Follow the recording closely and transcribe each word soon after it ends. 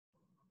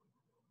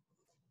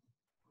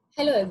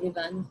Hello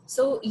everyone.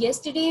 So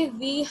yesterday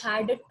we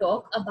had a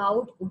talk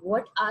about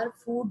what are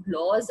food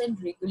laws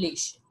and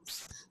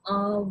regulations,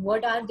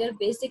 what are their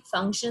basic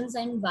functions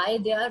and why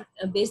they are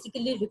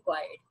basically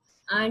required.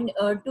 And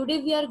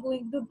today we are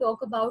going to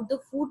talk about the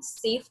Food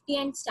Safety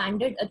and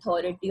Standard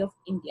Authority of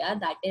India,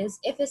 that is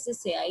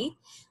FSSAI,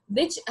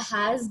 which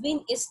has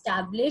been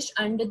established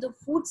under the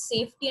Food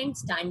Safety and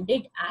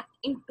Standard Act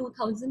in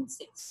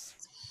 2006.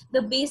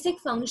 The basic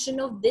function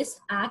of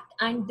this act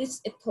and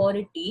this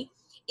authority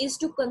is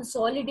to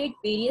consolidate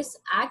various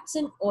acts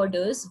and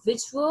orders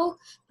which were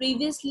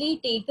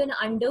previously taken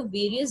under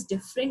various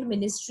different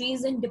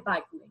ministries and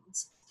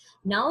departments.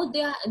 Now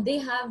they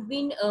have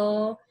been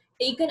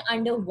taken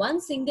under one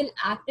single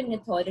act and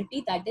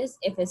authority, that is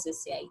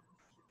FSSAI.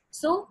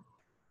 So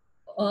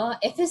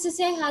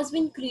FSSAI has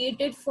been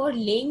created for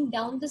laying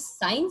down the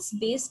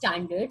science-based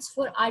standards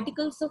for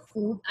articles of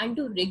food and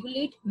to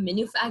regulate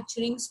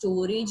manufacturing,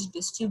 storage,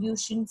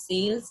 distribution,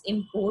 sales,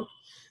 import,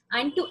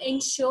 and to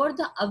ensure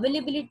the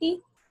availability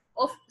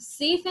of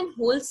safe and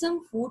wholesome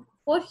food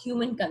for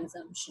human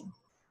consumption.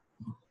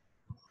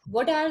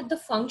 What are the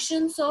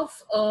functions of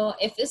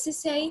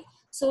FSSAI?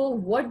 So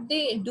what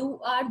they do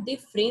are they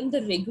frame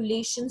the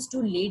regulations to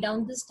lay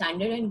down the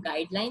standard and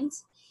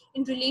guidelines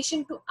in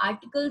relation to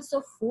articles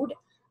of food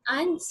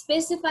and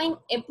specifying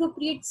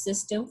appropriate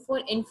system for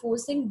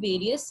enforcing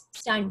various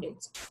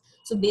standards.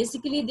 So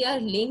basically they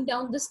are laying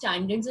down the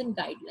standards and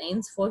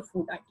guidelines for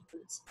food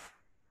articles.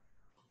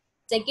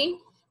 Second,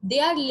 they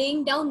are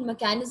laying down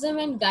mechanism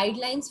and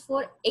guidelines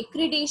for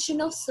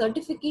accreditation of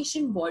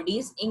certification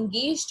bodies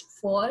engaged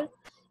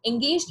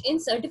in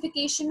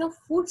certification of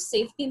food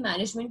safety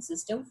management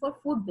system for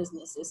food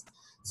businesses.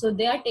 So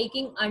they are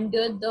taking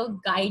under the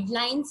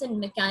guidelines and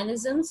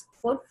mechanisms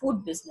for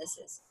food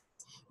businesses.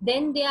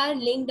 Then they are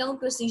laying down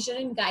procedure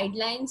and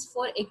guidelines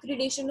for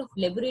accreditation of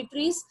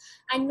laboratories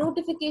and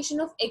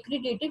notification of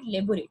accredited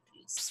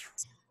laboratories.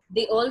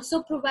 They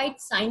also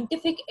provide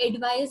scientific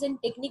advice and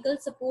technical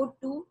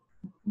support to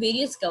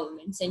various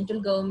governments,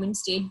 central government,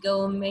 state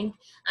government,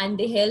 and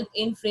they help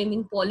in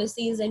framing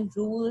policies and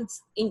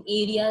rules in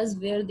areas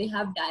where they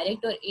have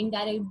direct or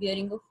indirect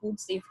bearing of food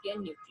safety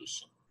and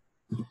nutrition.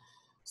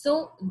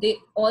 So they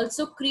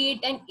also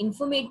create an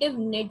informative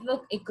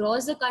network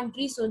across the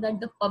country so that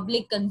the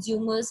public,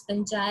 consumers,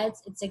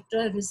 panchayats,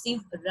 etc.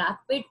 receive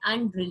rapid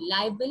and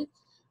reliable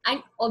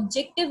and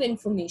objective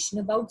information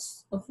about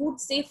food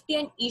safety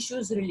and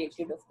issues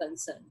related of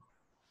concern.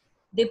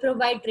 They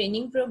provide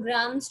training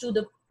programs to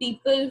the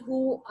people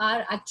who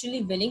are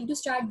actually willing to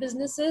start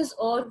businesses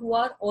or who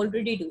are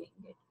already doing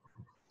it.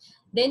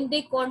 Then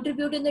they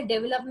contribute in the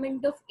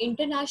development of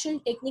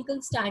international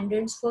technical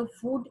standards for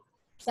food,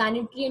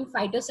 sanitary and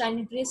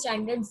phytosanitary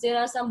standards. There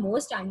are some more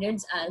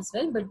standards as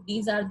well, but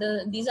these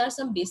are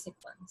some basic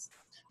ones.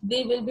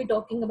 We will be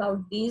talking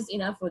about these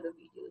in our further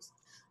videos.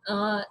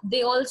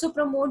 They also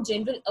promote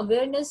general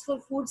awareness for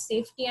food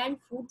safety and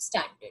food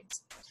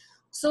standards.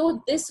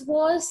 So this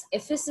was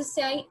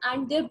FSSAI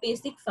and their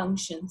basic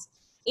functions.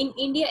 In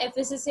India,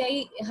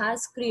 FSSAI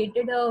has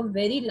created a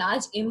very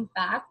large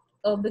impact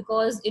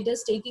because it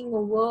is taking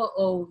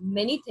over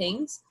many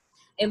things.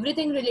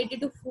 Everything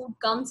related to food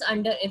comes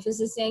under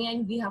FSSAI,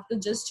 and we have to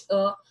just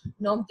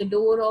knock the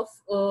door of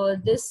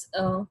this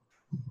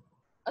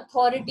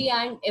authority,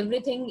 and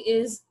everything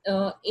is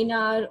in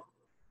our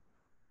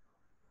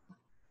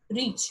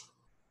reach,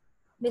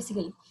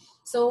 basically.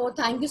 So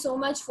thank you so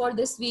much for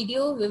this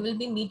video. We will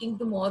be meeting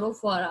tomorrow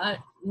for our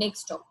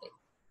next topic.